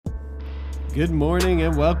Good morning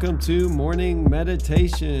and welcome to Morning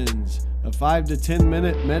Meditations, a 5 to 10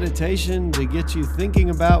 minute meditation to get you thinking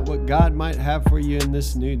about what God might have for you in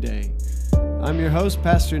this new day. I'm your host,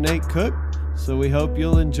 Pastor Nate Cook, so we hope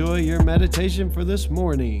you'll enjoy your meditation for this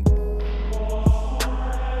morning.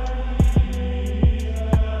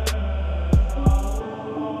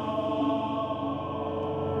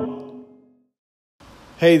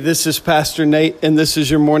 Hey, this is Pastor Nate, and this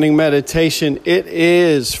is your morning meditation. It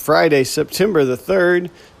is Friday, September the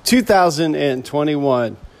 3rd,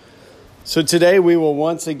 2021. So today we will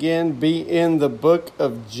once again be in the book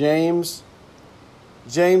of James,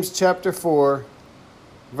 chapter 4,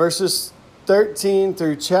 verses 13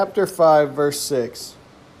 through chapter 5, verse 6.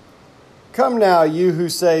 Come now, you who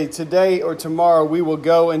say, today or tomorrow we will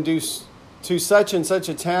go and do to such and such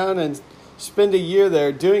a town and spend a year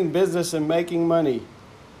there doing business and making money.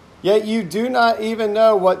 Yet you do not even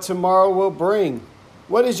know what tomorrow will bring.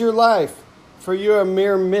 What is your life? For you are a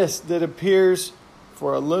mere mist that appears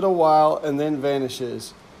for a little while and then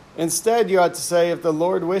vanishes. Instead, you ought to say, if the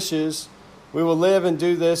Lord wishes, we will live and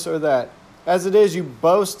do this or that. As it is, you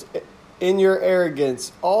boast in your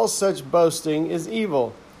arrogance. All such boasting is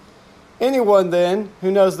evil. Anyone then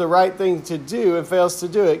who knows the right thing to do and fails to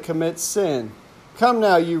do it commits sin. Come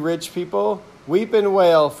now, you rich people, weep and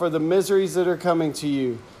wail for the miseries that are coming to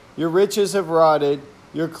you. Your riches have rotted,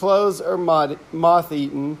 your clothes are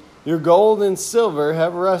moth-eaten, your gold and silver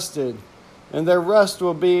have rusted, and their rust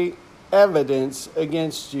will be evidence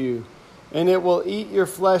against you, and it will eat your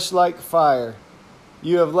flesh like fire.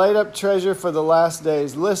 You have laid up treasure for the last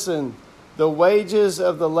days. Listen, the wages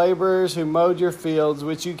of the laborers who mowed your fields,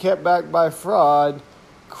 which you kept back by fraud,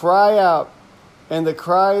 cry out, and the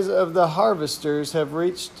cries of the harvesters have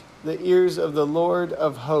reached the ears of the Lord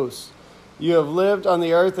of hosts. You have lived on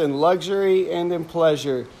the earth in luxury and in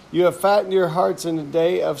pleasure. You have fattened your hearts in a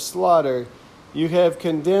day of slaughter. You have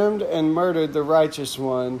condemned and murdered the righteous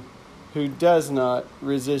one who does not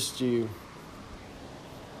resist you.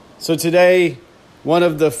 So today, one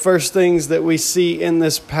of the first things that we see in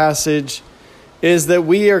this passage is that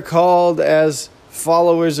we are called as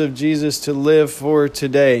followers of Jesus to live for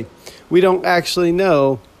today. We don't actually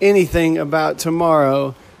know anything about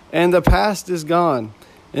tomorrow, and the past is gone.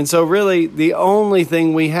 And so really, the only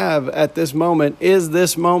thing we have at this moment is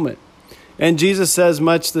this moment. And Jesus says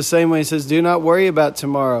much the same way. He says, do not worry about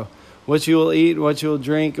tomorrow, what you will eat, what you will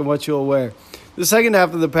drink, and what you will wear. The second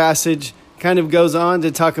half of the passage kind of goes on to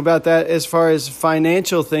talk about that as far as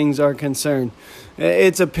financial things are concerned.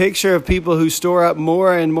 It's a picture of people who store up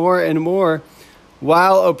more and more and more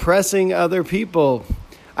while oppressing other people.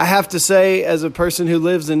 I have to say, as a person who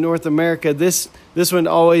lives in North America, this one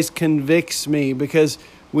always convicts me because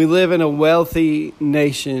we live in a wealthy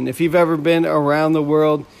nation. If you've ever been around the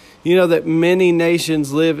world, you know that many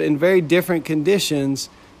nations live in very different conditions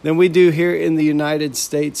than we do here in the United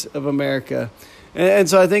States of America. And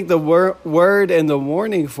so I think the word and the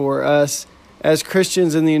warning for us as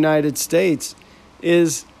Christians in the United States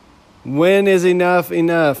is, when is enough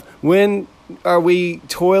enough? When are we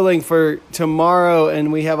toiling for tomorrow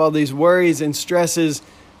and we have all these worries and stresses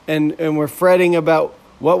and we're fretting about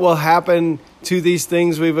what will happen to these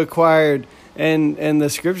things we've acquired? And the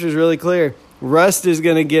scripture is really clear. Rust is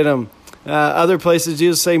going to get them. Other places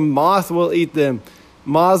Jesus say moths will eat them.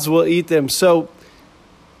 So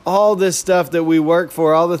all this stuff that we work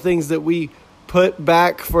for, all the things that we put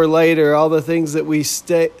back for later, all the things that we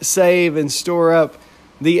save and store up,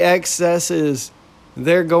 the excesses,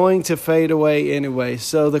 they're going to fade away anyway.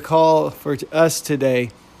 So the call for us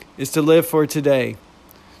today is to live for today,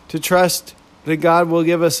 to trust that God will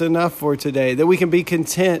give us enough for today, that we can be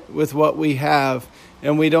content with what we have,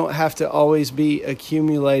 and we don't have to always be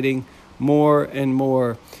accumulating more and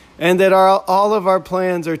more, and that all of our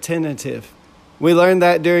plans are tentative. We learned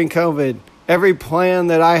that during COVID. Every plan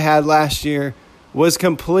that I had last year was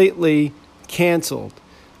completely canceled.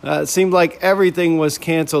 It seemed like everything was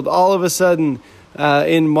canceled all of a sudden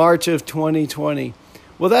in March of 2020.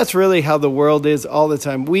 Well, that's really how the world is all the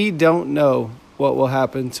time. We don't know what will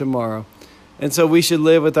happen tomorrow. And so we should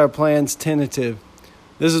live with our plans tentative.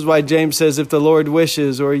 This is why James says, if the Lord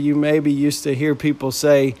wishes, or you maybe used to hear people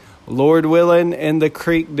say, Lord willing, and the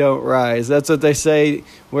creek don't rise. That's what they say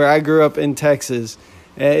where I grew up in Texas.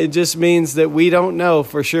 It just means that we don't know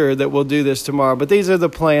for sure that we'll do this tomorrow. But these are the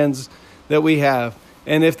plans that we have.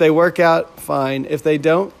 And if they work out, fine. If they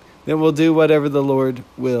don't, then we'll do whatever the Lord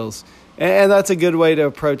wills. And that's a good way to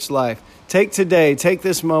approach life. Take today, take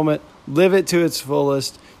this moment, live it to its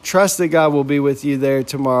fullest. Trust that God will be with you there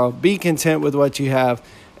tomorrow. Be content with what you have.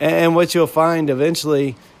 And what you'll find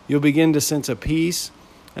eventually, you'll begin to sense a peace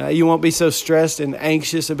You won't be so stressed and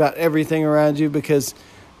anxious about everything around you because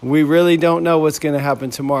we really don't know what's going to happen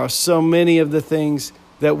tomorrow. So many of the things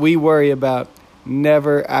that we worry about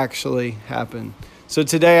never actually happen. So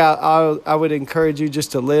today I would encourage you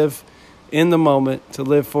just to live in the moment, to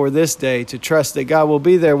live for this day, to trust that God will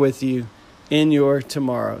be there with you in your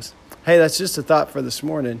tomorrows. Hey, that's just a thought for this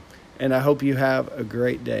morning, and I hope you have a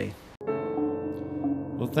great day.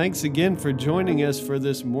 Well, thanks again for joining us for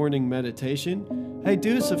this morning meditation. Hey,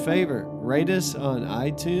 do us a favor, rate us on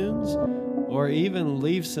iTunes or even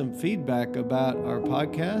leave some feedback about our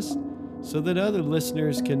podcast so that other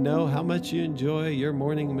listeners can know how much you enjoy your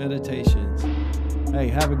morning meditations. Hey,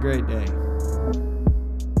 have a great day.